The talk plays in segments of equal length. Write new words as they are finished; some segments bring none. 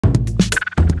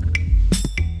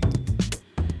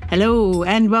Hello,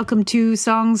 and welcome to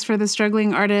Songs for the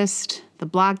Struggling Artist, the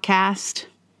blogcast.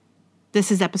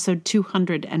 This is episode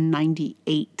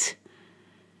 298.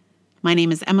 My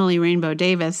name is Emily Rainbow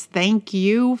Davis. Thank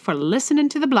you for listening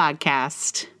to the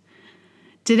blogcast.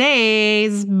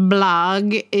 Today's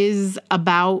blog is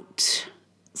about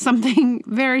something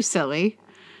very silly.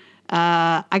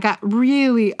 I got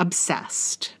really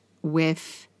obsessed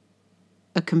with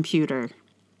a computer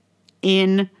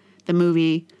in the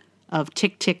movie of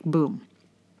Tick, Tick, Boom.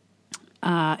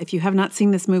 If you have not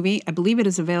seen this movie, I believe it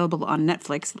is available on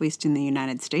Netflix, at least in the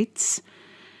United States.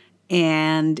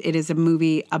 And it is a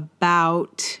movie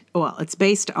about, it's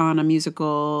based on a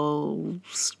musical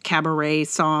cabaret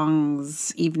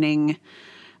songs evening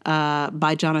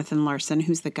by Jonathan Larson,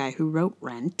 who's the guy who wrote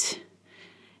Rent.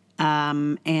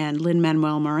 And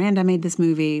Lin-Manuel Miranda made this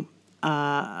movie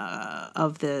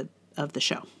of the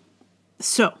show.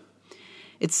 So,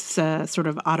 it's a sort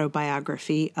of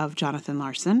autobiography of Jonathan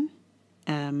Larson,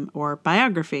 or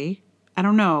biography. I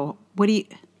don't know.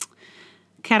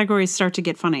 Categories start to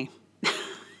get funny.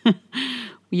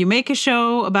 You make a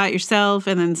show about yourself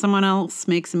and then someone else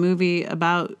makes a movie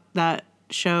about that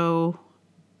show.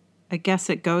 I guess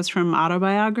it goes from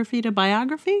autobiography to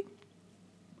biography.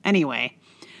 Anyway,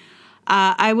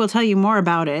 I will tell you more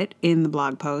about it in the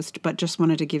blog post, but just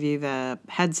wanted to give you the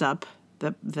heads up,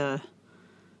 the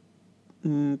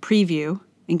preview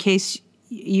in case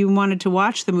you wanted to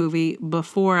watch the movie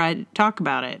before I talk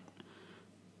about it.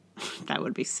 That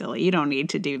would be silly. You don't need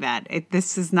to do that.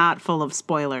 This is not full of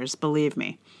spoilers, believe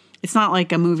me. It's not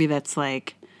like a movie that's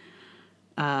like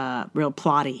real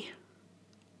plotty.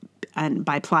 And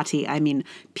by plotty, I mean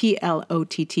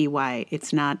Plotty.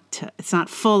 It's not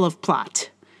full of plot.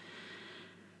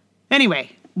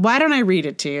 Anyway, why don't I read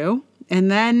it to you? And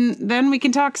then we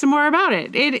can talk some more about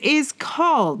it. It is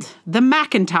called The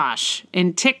Macintosh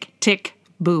in Tick, Tick,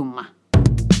 Boom.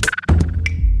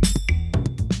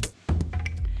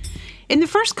 In the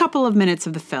first couple of minutes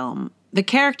of the film, the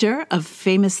character of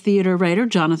famous theater writer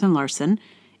Jonathan Larson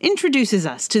introduces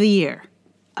us to the year,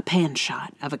 a pan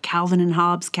shot of a Calvin and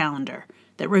Hobbes calendar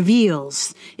that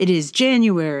reveals it is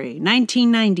January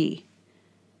 1990,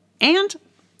 and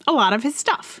a lot of his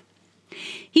stuff.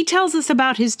 He tells us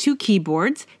about his 2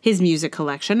 keyboards, his music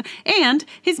collection, and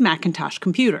his Macintosh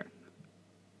computer.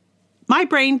 My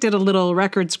brain did a little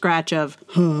record scratch of,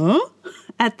 huh?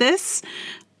 At this,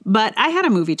 but I had a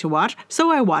movie to watch,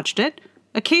 so I watched it,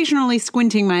 occasionally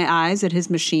squinting my eyes at his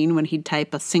machine when he'd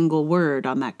type a single word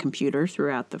on that computer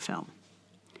throughout the film.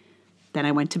 Then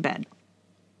I went to bed,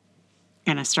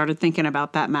 and I started thinking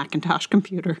about that Macintosh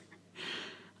computer.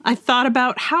 I thought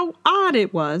about how odd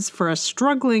it was for a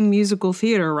struggling musical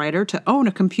theater writer to own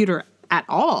a computer at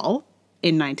all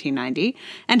in 1990,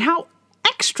 and how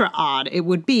extra odd it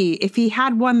would be if he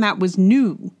had one that was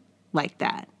new like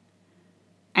that.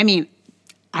 I mean,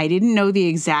 I didn't know the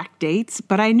exact dates,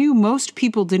 but I knew most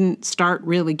people didn't start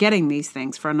really getting these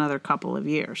things for another couple of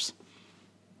years.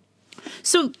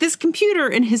 So this computer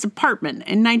in his apartment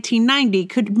in 1990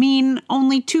 could mean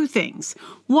only 2 things.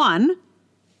 One,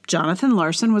 Jonathan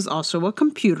Larson was also a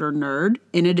computer nerd,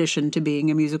 in addition to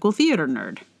being a musical theater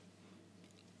nerd.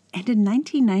 And in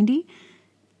 1990,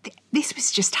 this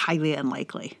was just highly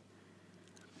unlikely.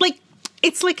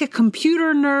 It's like a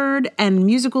computer nerd and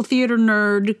musical theater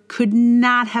nerd could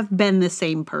not have been the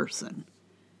same person.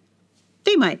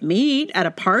 They might meet at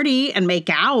a party and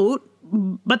make out,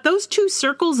 but those 2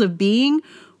 circles of being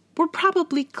were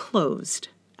probably closed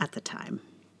at the time.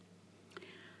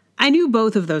 I knew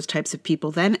both of those types of people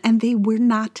then, and they were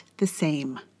not the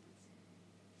same.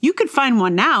 You could find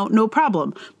one now, no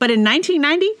problem. But in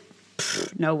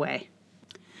 1990, no way.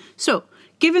 So,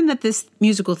 given that this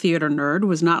musical theater nerd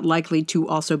was not likely to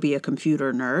also be a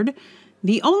computer nerd,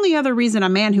 the only other reason a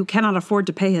man who cannot afford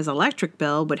to pay his electric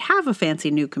bill would have a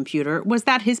fancy new computer was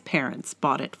that his parents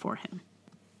bought it for him.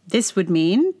 This would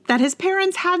mean that his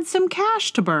parents had some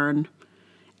cash to burn.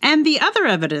 And the other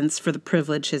evidence for the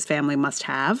privilege his family must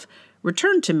have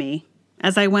returned to me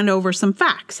as I went over some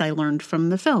facts I learned from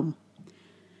the film.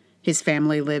 His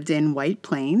family lived in White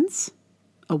Plains,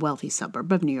 a wealthy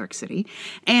suburb of New York City,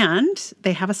 and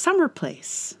they have a summer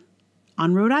place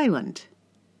on Rhode Island.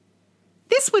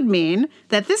 This would mean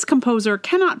that this composer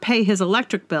cannot pay his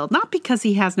electric bill not because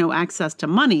he has no access to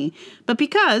money, but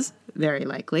because, very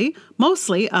likely,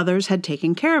 mostly others had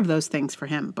taken care of those things for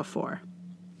him before.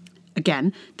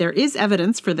 Again, there is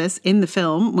evidence for this in the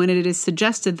film when it is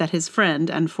suggested that his friend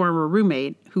and former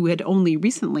roommate, who had only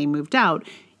recently moved out,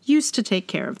 used to take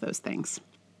care of those things.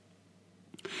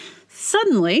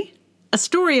 Suddenly, a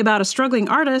story about a struggling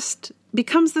artist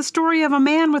becomes the story of a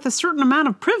man with a certain amount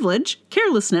of privilege,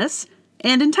 carelessness,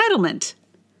 and entitlement.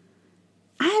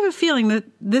 I have a feeling that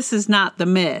this is not the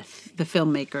myth the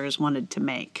filmmakers wanted to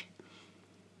make.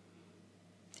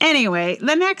 Anyway,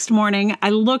 the next morning, I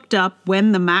looked up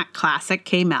when the Mac Classic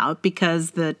came out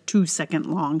because the 2-second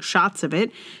long shots of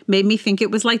it made me think it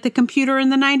was like the computer in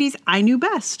the 90s I knew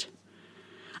best.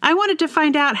 I wanted to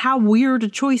find out how weird a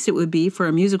choice it would be for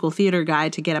a musical theater guy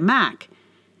to get a Mac.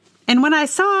 And when I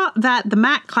saw that the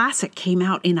Mac Classic came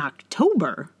out in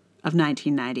October of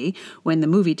 1990, when the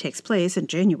movie takes place in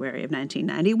January of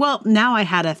 1990, well, now I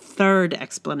had a third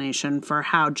explanation for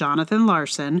how Jonathan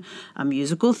Larson, a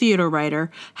musical theater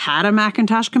writer, had a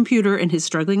Macintosh computer in his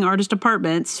struggling artist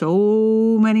apartment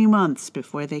so many months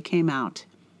before they came out.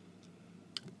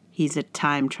 He's a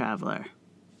time traveler.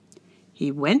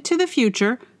 He went to the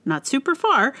future, not super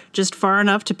far, just far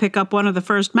enough to pick up one of the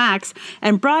first Macs,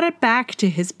 and brought it back to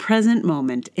his present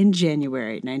moment in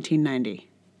January 1990.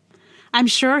 I'm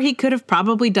sure he could have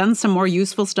probably done some more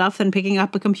useful stuff than picking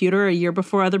up a computer a year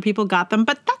before other people got them,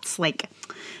 but that's like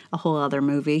a whole other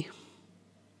movie.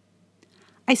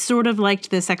 I sort of liked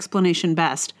this explanation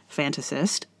best,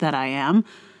 fantasist that I am.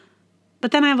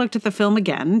 But then I looked at the film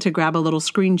again to grab a little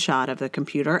screenshot of the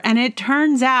computer, and it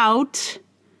turns out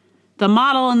the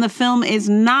model in the film is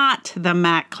not the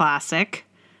Mac Classic,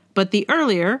 but the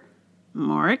earlier,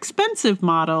 more expensive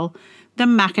model, the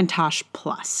Macintosh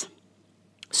Plus.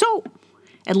 So,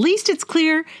 at least it's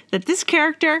clear that this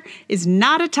character is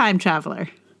not a time traveler.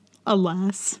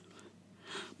 Alas.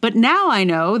 But now I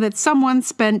know that someone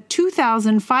spent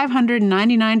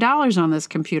 $2,599 on this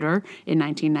computer in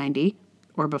 1990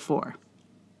 or before.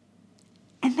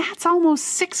 And that's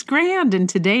almost $6,000 in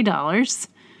today dollars.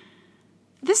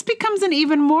 This becomes an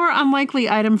even more unlikely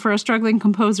item for a struggling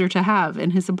composer to have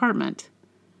in his apartment.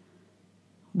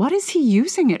 What is he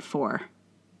using it for?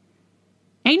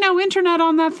 Ain't no internet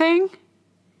on that thing.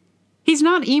 He's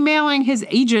not emailing his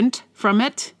agent from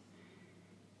it.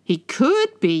 He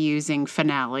could be using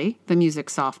Finale, the music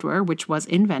software, which was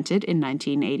invented in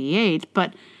 1988,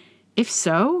 but if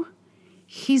so,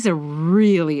 he's a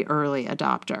really early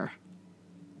adopter.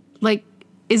 Like,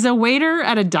 is a waiter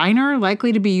at a diner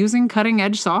likely to be using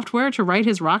cutting-edge software to write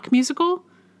his rock musical?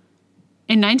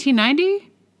 In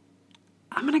 1990?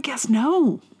 I'm gonna guess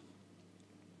no.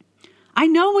 I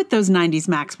know what those 90s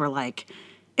Macs were like.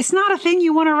 It's not a thing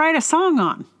you want to write a song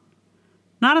on.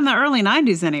 Not in the early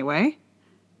 90s, anyway.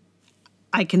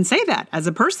 I can say that as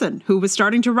a person who was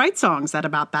starting to write songs at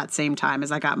about that same time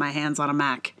as I got my hands on a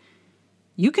Mac.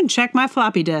 You can check my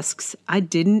floppy disks. I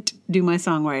didn't do my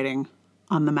songwriting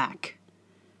on the Mac.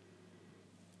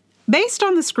 Based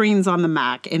on the screens on the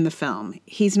Mac in the film,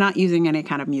 he's not using any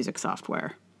kind of music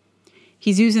software.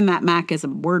 He's using that Mac as a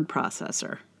word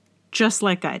processor, just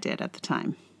like I did at the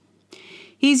time.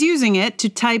 He's using it to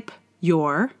type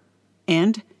your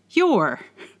and your.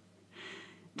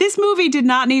 This movie did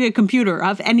not need a computer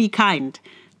of any kind.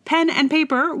 Pen and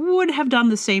paper would have done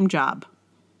the same job.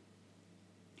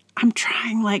 I'm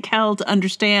trying like hell to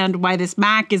understand why this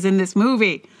Mac is in this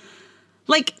movie.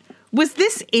 Like, was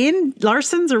this in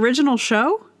Larson's original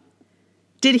show?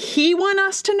 Did he want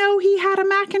us to know he had a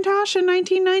Macintosh in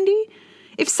 1990?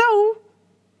 If so,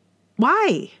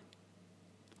 why?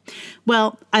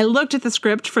 Well, I looked at the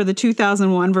script for the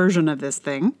 2001 version of this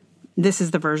thing. This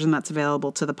is the version that's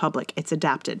available to the public. It's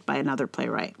adapted by another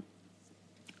playwright.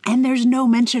 And there's no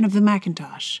mention of the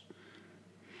Macintosh.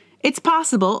 It's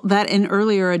possible that in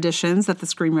earlier editions that the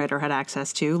screenwriter had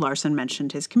access to, Larson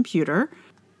mentioned his computer,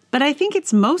 but I think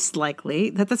it's most likely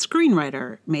that the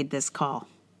screenwriter made this call.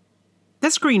 The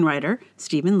screenwriter,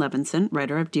 Stephen Levinson,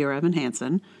 writer of Dear Evan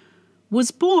Hansen,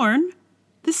 was born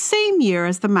the same year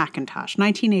as the Macintosh,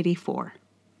 1984.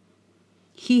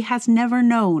 He has never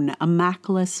known a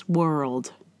Macless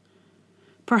world.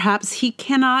 Perhaps he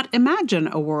cannot imagine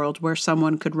a world where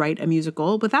someone could write a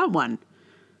musical without one.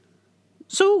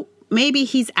 So maybe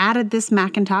he's added this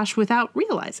Macintosh without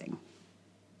realizing.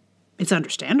 It's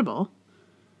understandable.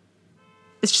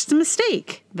 It's just a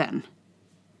mistake, then.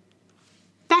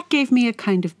 That gave me a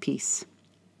kind of peace.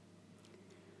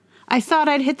 I thought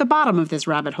I'd hit the bottom of this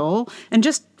rabbit hole and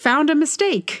just found a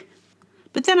mistake.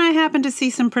 But then I happened to see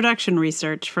some production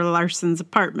research for Larson's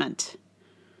apartment.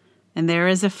 And there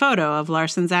is a photo of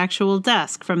Larson's actual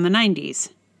desk from the 90s.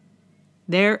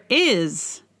 There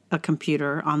is a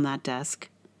computer on that desk.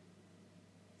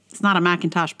 It's not a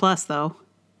Macintosh Plus, though.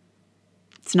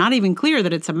 It's not even clear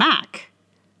that it's a Mac.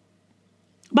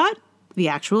 But the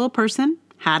actual person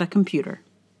had a computer.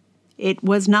 It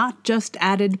was not just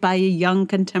added by a young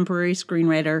contemporary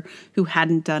screenwriter who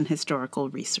hadn't done historical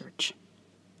research.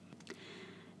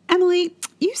 Emily,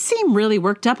 you seem really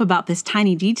worked up about this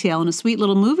tiny detail in a sweet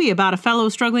little movie about a fellow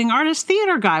struggling artist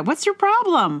theater guy. What's your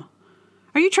problem?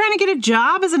 Are you trying to get a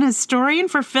job as an historian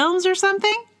for films or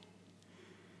something?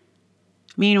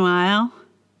 Meanwhile,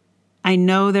 I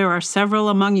know there are several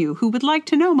among you who would like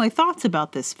to know my thoughts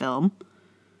about this film.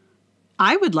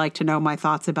 I would like to know my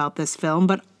thoughts about this film,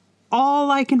 but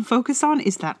all I can focus on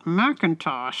is that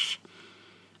Macintosh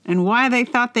and why they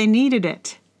thought they needed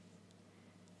it.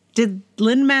 Did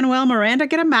Lin-Manuel Miranda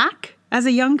get a Mac as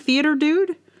a young theater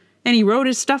dude? And he wrote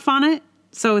his stuff on it,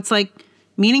 so it's like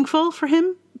meaningful for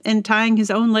him and tying his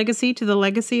own legacy to the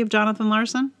legacy of Jonathan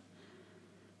Larson?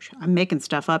 I'm making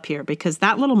stuff up here because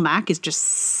that little Mac is just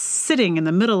sitting in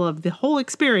the middle of the whole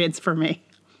experience for me.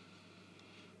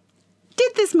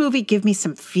 Did this movie give me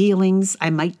some feelings I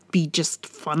might be just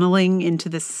funneling into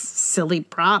this silly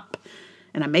prop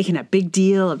and I'm making a big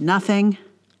deal of nothing?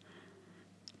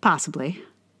 Possibly.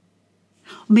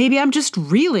 Maybe I'm just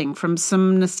reeling from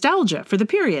some nostalgia for the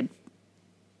period.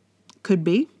 Could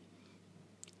be.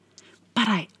 But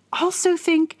I also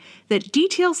think that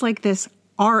details like this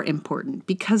are important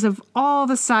because of all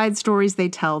the side stories they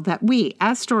tell that we,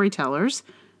 as storytellers,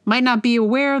 might not be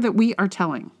aware that we are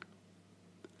telling.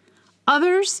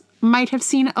 Others might have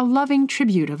seen a loving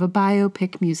tribute of a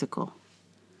biopic musical.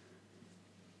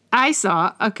 I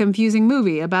saw a confusing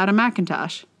movie about a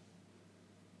Macintosh.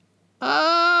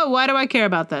 Oh, why do I care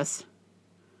about this?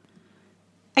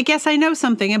 I guess I know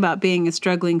something about being a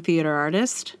struggling theater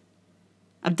artist.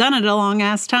 I've done it a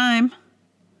long-ass time.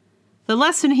 The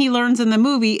lesson he learns in the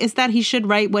movie is that he should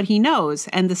write what he knows,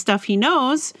 and the stuff he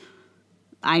knows,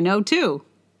 I know too.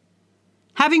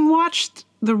 Having watched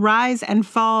the rise and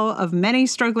fall of many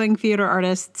struggling theater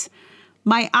artists,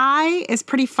 my eye is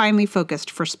pretty finely focused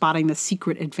for spotting the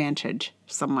secret advantage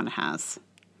someone has.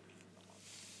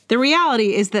 The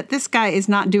reality is that this guy is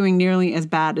not doing nearly as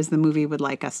bad as the movie would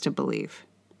like us to believe.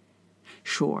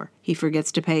 Sure, he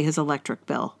forgets to pay his electric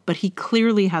bill, but he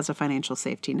clearly has a financial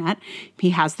safety net.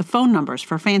 He has the phone numbers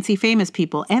for fancy famous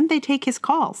people, and they take his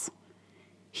calls.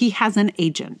 He has an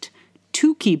agent,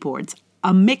 2 keyboards,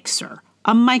 a mixer,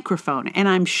 a microphone, and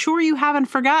I'm sure you haven't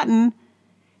forgotten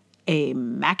a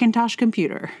Macintosh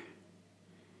computer.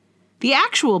 The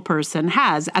actual person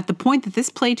has, at the point that this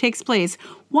play takes place,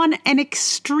 won an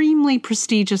extremely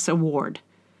prestigious award,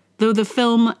 though the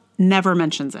film never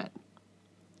mentions it.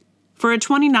 For a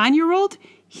 29-year-old,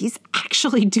 he's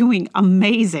actually doing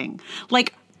amazing,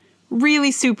 like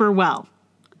really super well.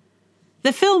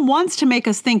 The film wants to make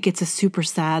us think it's a super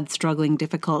sad, struggling,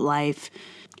 difficult life.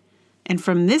 And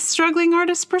from this struggling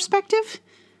artist's perspective,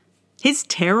 his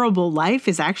terrible life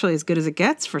is actually as good as it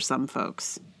gets for some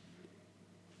folks.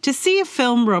 To see a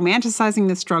film romanticizing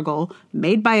the struggle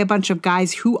made by a bunch of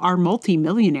guys who are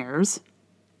multimillionaires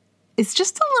is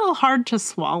just a little hard to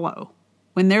swallow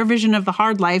when their vision of the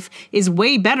hard life is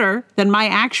way better than my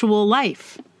actual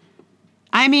life.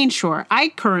 I mean, sure, I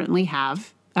currently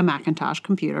have a Macintosh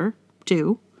computer,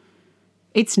 too.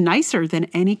 It's nicer than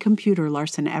any computer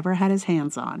Larson ever had his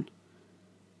hands on.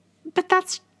 But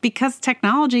that's because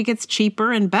technology gets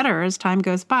cheaper and better as time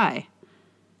goes by.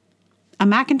 A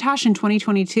Macintosh in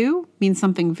 2022 means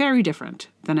something very different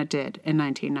than it did in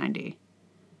 1990.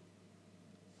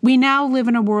 We now live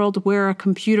in a world where a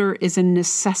computer is a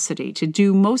necessity to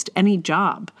do most any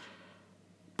job,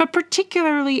 but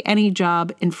particularly any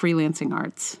job in freelancing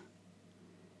arts.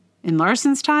 In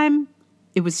Larson's time,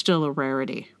 it was still a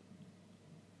rarity.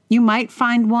 You might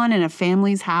find one in a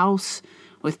family's house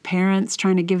with parents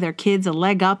trying to give their kids a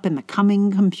leg up in the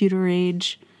coming computer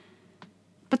age.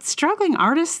 But struggling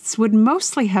artists would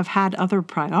mostly have had other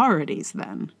priorities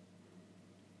then.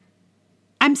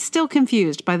 I'm still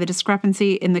confused by the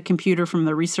discrepancy in the computer from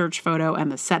the research photo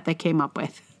and the set they came up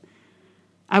with.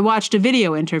 I watched a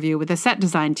video interview with the set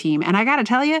design team, and I gotta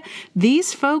tell you,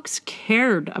 these folks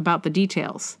cared about the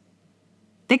details.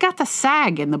 They got the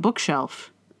sag in the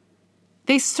bookshelf.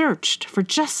 They searched for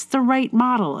just the right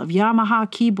model of Yamaha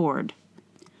keyboard.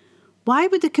 Why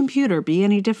would the computer be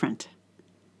any different?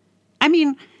 I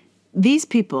mean, these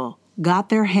people got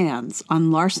their hands on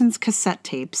Larson's cassette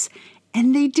tapes,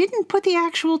 and they didn't put the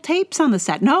actual tapes on the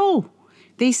set. No,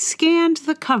 they scanned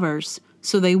the covers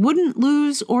so they wouldn't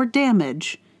lose or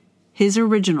damage his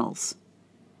originals.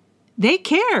 They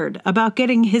cared about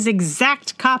getting his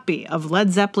exact copy of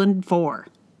Led Zeppelin 4.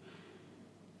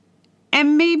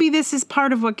 And maybe this is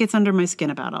part of what gets under my skin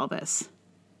about all this.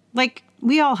 Like,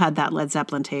 we all had that Led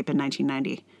Zeppelin tape in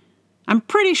 1990. I'm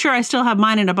pretty sure I still have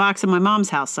mine in a box in my mom's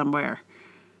house somewhere.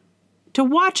 To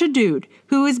watch a dude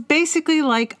who is basically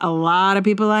like a lot of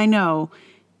people I know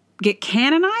get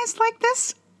canonized like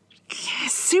this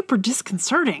is super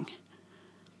disconcerting.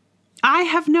 I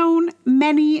have known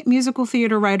many musical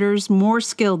theater writers more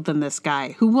skilled than this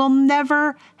guy who will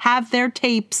never have their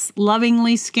tapes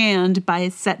lovingly scanned by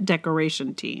a set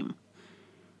decoration team.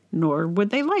 Nor would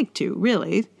they like to,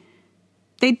 really.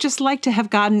 They'd just like to have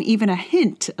gotten even a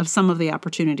hint of some of the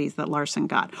opportunities that Larson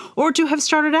got, or to have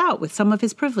started out with some of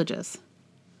his privileges.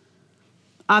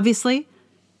 Obviously,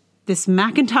 this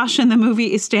Macintosh in the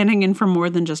movie is standing in for more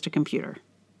than just a computer.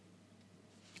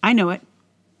 I know it.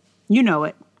 You know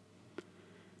it.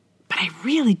 But I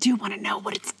really do want to know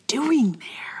what it's doing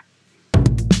there.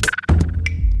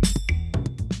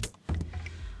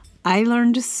 I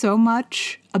learned so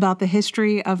much about the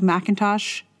history of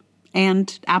Macintosh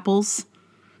and Apple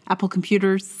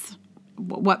computers,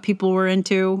 what people were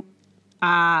into.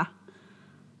 I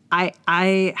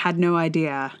had no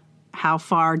idea how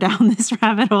far down this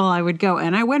rabbit hole I would go.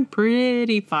 And I went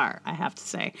pretty far, I have to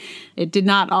say. It did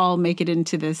not all make it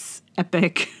into this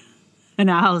epic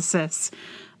analysis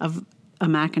of a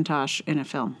Macintosh in a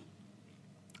film.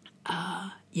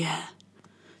 Yeah.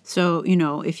 So,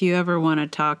 if you ever want to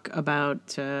talk about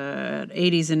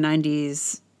 80s and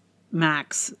 90s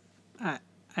Macs,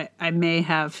 I may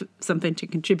have something to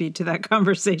contribute to that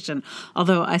conversation.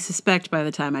 Although I suspect by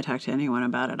the time I talk to anyone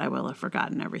about it, I will have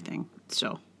forgotten everything.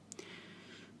 So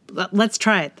let's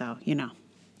try it, though,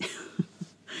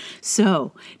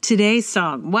 So, today's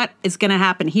song, what is going to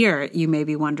happen here, you may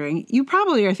be wondering. You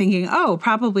probably are thinking,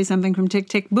 probably something from Tick,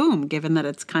 Tick, Boom, given that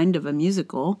it's kind of a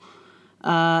musical.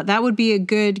 That would be a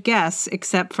good guess,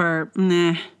 except for,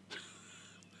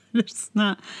 it's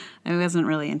not, I wasn't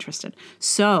really interested.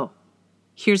 So,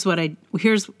 here's what I'm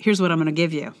going to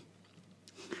give you.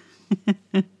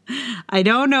 I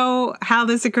don't know how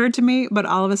this occurred to me, but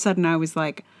all of a sudden I was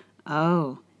like,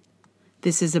 oh,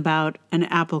 this is about an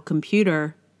Apple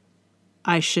computer.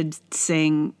 I should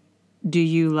sing, Do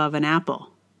You Love an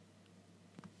Apple?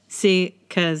 See,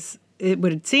 because it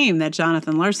would seem that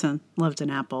Jonathan Larson loved an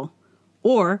apple,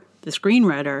 or the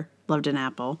screenwriter loved an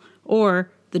apple, or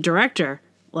the director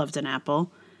loved an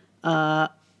apple. I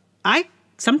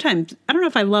don't know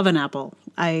if I love an apple.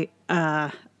 I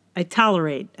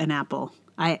tolerate an apple.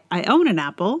 I own an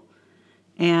apple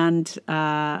and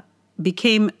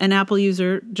became an Apple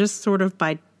user just sort of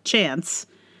by chance.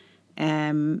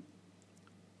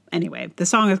 Anyway, the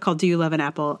song is called Do You Love an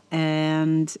Apple?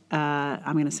 And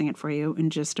I'm going to sing it for you in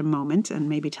just a moment and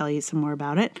maybe tell you some more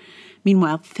about it.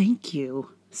 Meanwhile, thank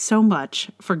you so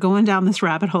much for going down this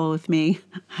rabbit hole with me.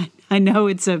 I know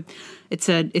it's a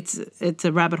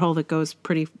rabbit hole that goes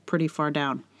pretty far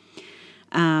down.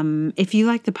 If you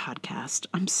like the podcast,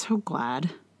 I'm so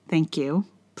glad. Thank you.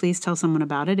 Please tell someone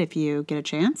about it if you get a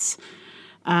chance.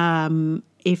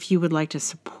 If you would like to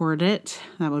support it,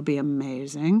 that would be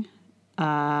amazing.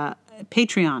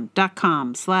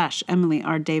 Patreon.com/Emily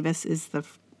R. Davis is the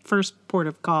first port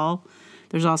of call.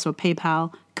 There's also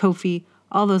PayPal, Ko-fi.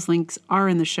 All those links are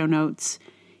in the show notes.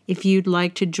 If you'd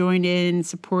like to join in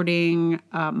supporting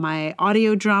my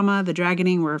audio drama, The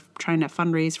Dragoning, we're trying to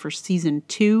fundraise for season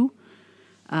 2.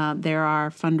 There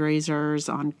are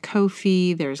fundraisers on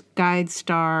Ko-fi, there's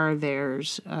GuideStar,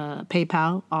 there's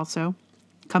PayPal also,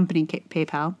 company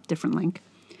PayPal, different link.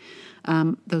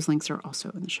 Those links are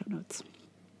also in the show notes.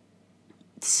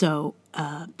 So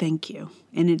thank you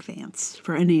in advance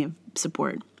for any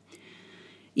support.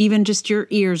 Even just your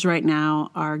ears right now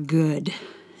are good.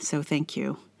 So thank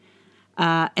you.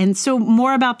 And so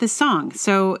more about this song.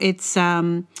 So it's,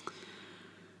 I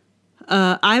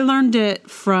learned it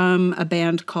from a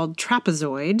band called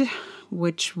Trapezoid,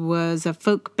 which was a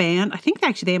folk band. I think they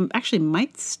actually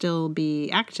might still be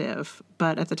active,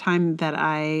 but at the time that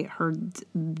I heard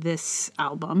this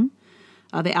album,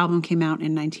 the album came out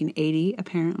in 1980,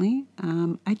 apparently.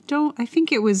 I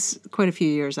think it was quite a few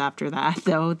years after that,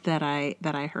 though, that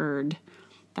I heard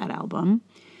that album.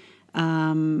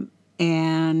 And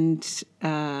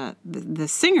the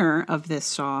singer of this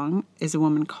song is a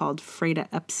woman called Freda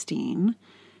Epstein,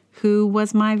 who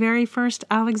was my very first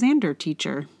Alexander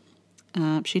teacher.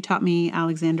 She taught me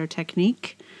Alexander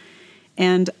technique.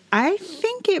 And I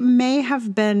think it may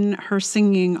have been her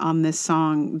singing on this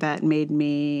song that made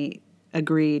me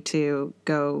agree to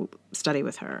go study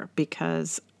with her,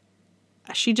 because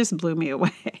she just blew me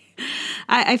away.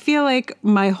 I feel like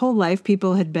my whole life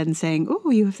people had been saying,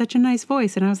 "Oh, you have such a nice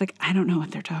voice." And I was like, I don't know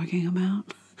what they're talking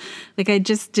about. Like, I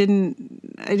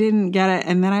didn't get it.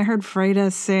 And then I heard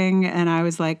Freda sing and I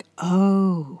was like,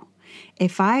 oh,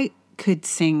 if I could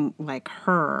sing like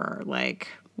her, like,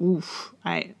 oof,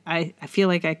 I feel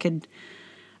like I could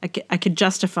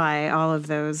justify all of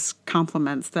those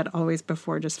compliments that always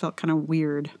before just felt kind of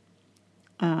weird.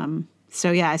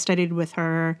 So yeah, I studied with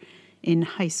her in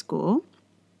high school.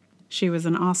 She was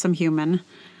an awesome human.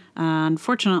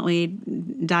 Unfortunately,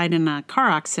 died in a car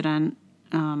accident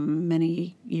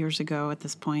many years ago at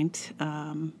this point.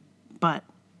 But,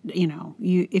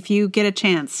 if you get a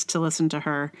chance to listen to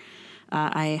her,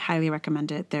 I highly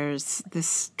recommend it. There's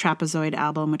this Trapezoid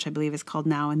album, which I believe is called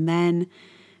Now and Then.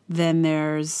 Then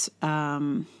there's,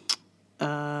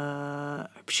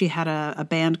 she had a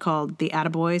band called the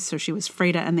Attaboys, so she was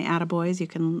Freda and the Attaboys. You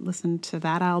can listen to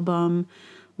that album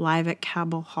live at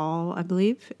Cabell Hall, I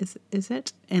believe, is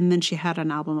it? And then she had an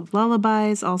album of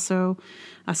lullabies also.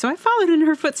 So I followed in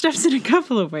her footsteps in a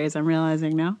couple of ways, I'm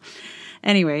realizing now.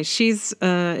 Anyway, she's,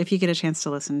 if you get a chance to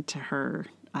listen to her,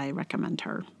 I recommend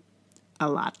her a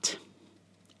lot.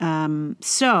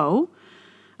 So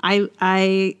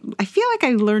I feel like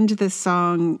I learned this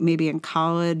song maybe in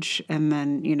college and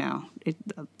then,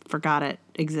 forgot it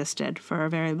existed for a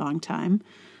very long time.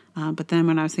 But then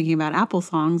when I was thinking about Apple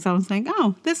songs, I was like,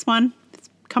 oh, this one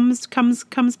comes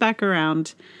back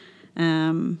around.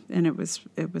 And it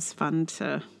was fun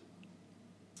to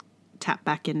tap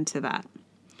back into that.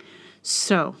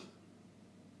 So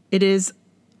it is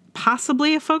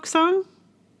possibly a folk song,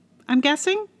 I'm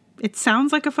guessing. It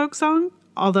sounds like a folk song,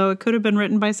 although it could have been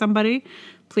written by somebody.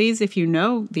 Please, if you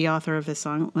know the author of this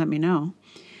song, let me know.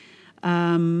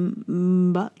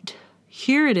 But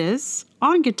here it is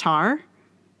on guitar.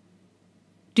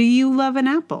 Do you love an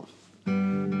apple?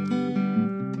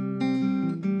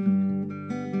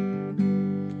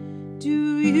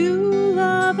 Do you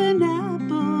love an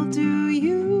apple? Do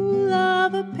you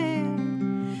love a pear?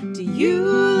 Do you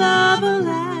love a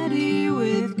laddie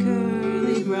with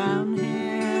curly brown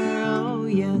hair? Oh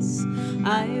yes,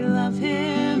 I love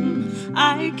him.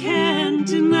 I can't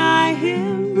deny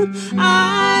him.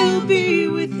 I'll be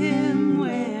with him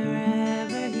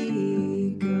wherever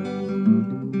he goes.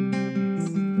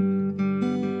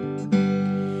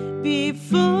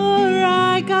 Before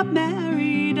I got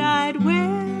married, I'd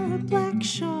wear a black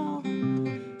shawl.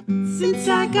 Since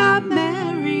I got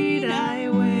married, I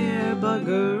wear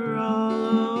bugger-all.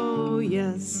 Oh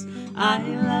yes, I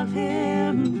love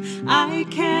him. I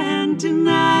can't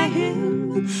deny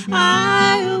him.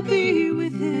 I'll be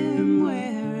with him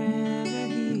wherever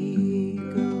he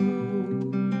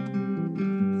goes.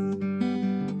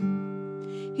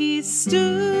 He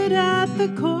stood at the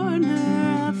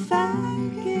corner, a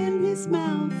fag in his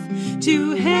mouth,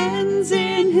 2 hands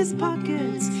in his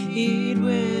pockets. He'd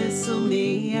whistle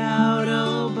me out,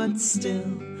 oh, but still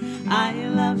I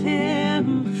love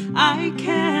him. I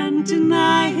can't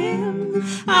deny him.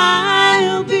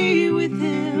 I'll be with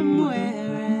him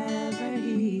wherever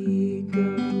he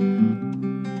goes.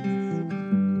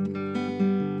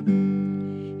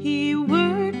 He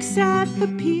works at the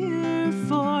pier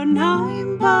for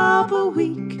 9 bob a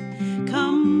week.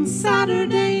 Come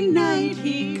Saturday night,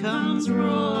 he comes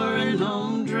roaring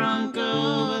home drunk,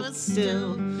 oh, but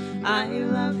still I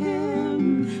love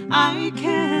him. I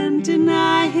can't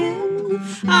deny him.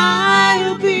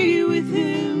 I'll be with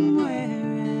him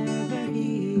wherever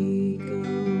he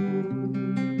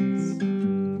goes.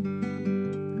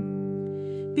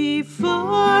 Before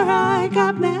I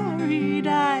got married,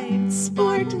 I'd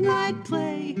sport and I'd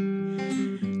play.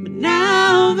 But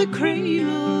now the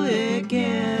cradle, it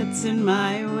gets in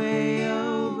my way,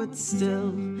 oh, but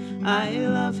still I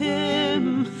love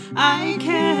him. I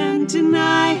can't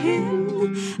deny him.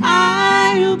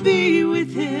 I'll be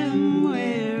with him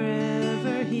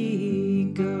wherever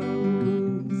he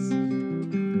goes.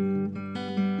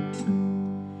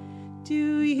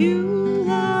 Do you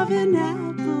love an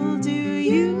apple? Do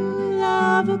you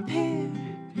love a pear?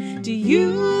 Do you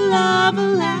love a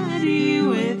laddie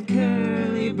with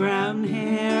curly brown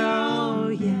hair? Oh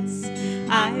yes,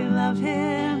 I love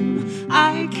him.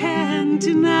 I can't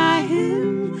deny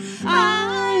him.